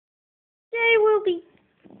Today we'll be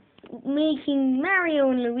making Mario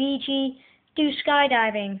and Luigi do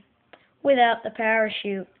skydiving without the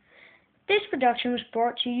parachute. This production was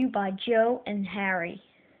brought to you by Joe and Harry.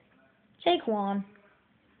 Take one.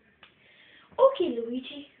 Okay,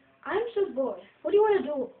 Luigi, I'm so bored. What do you want to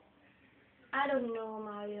do? I don't know,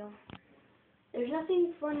 Mario. There's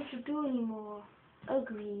nothing fun to do anymore.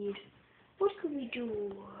 Agreed. What could we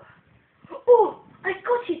do? Oh, I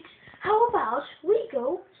got it! How about we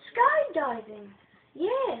go skydiving?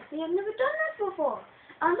 Yes, we have never done that before.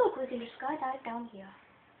 And look, we can just skydive down here.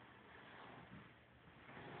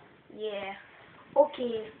 Yeah.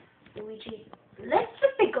 Okay, Luigi. Let's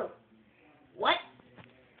pickle. What?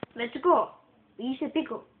 Let's go. You said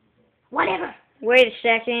pickle. Whatever. Wait a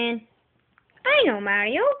second. I know,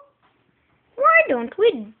 Mario. Why don't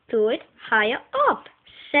we do it higher up?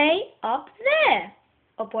 Say up there.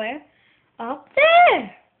 Up where? Up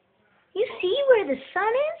there. You see where the sun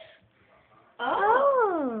is?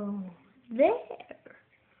 Oh, there.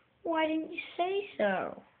 Why didn't you say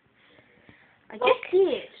so? I just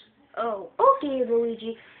did. Oh, okay,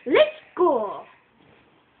 Luigi. Let's go.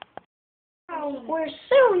 Oh, we're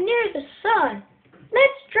so near the sun.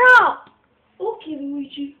 Let's drop. Okay,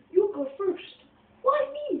 Luigi. You go first. Why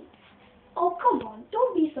me? Oh, come on.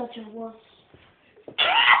 Don't be such a wuss.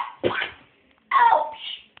 Ouch!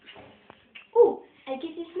 Oh, I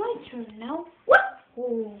guess it's my turn now. What?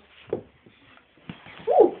 Oh.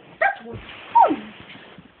 Oh, that was fun.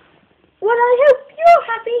 Well, I hope you're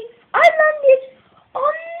happy. I landed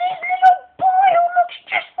on this little boy who looks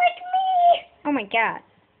just like me. Oh my god.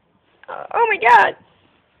 Oh my god.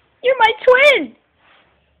 You're my twin.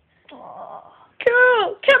 Oh,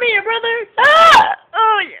 cool. Come here, brother. Ah!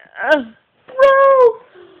 Oh yeah. Bro.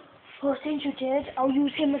 Oh, since you did, I'll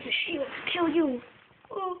use him as a shield to kill you.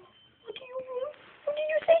 Oh, what did you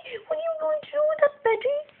say? What are you going to do with that,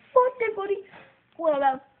 Betty? What, there, buddy? Well,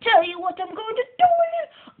 I'll tell you what I'm going to do with him.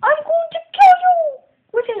 I'm going to kill you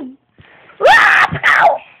with him. Ah!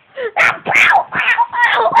 Ow! Ah, ow! Ow!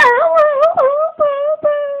 Ow! Ow! Ow! Ow! Ow!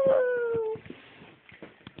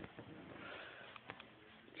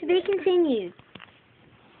 To be continued.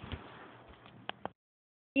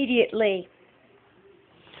 Immediately.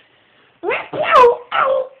 Ow!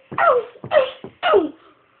 Ow! Ow! Ow! Ow!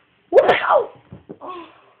 Wow! Oh.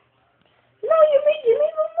 Now you made him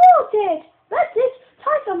even more dead. That's it.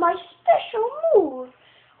 Time for my special move.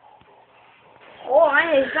 Oh,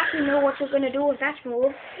 I exactly know what you're going to do with that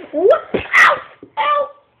move. What? Ow! Ow!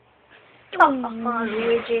 Oh,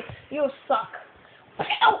 Luigi, you suck.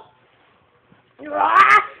 Ow!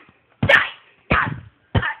 Ah! Die! Die!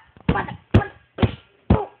 Die!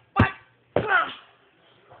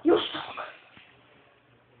 You suck.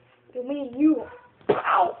 You mean you?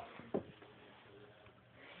 Ow!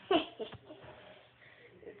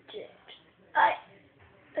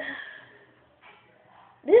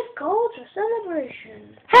 This calls for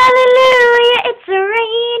celebration. Hallelujah, it's a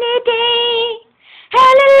rainy day.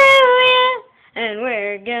 Hallelujah, and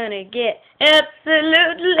we're gonna get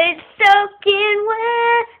absolutely soaking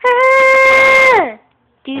wet.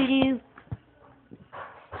 Doo-doo.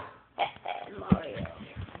 Mario.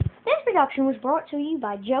 This production was brought to you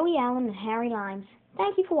by Joey Allen and Harry Limes.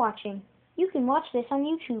 Thank you for watching. You can watch this on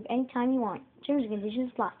YouTube anytime you want. Terms and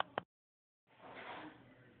conditions apply.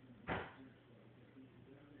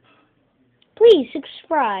 Please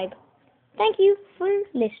subscribe. Thank you for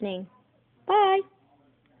listening. Bye.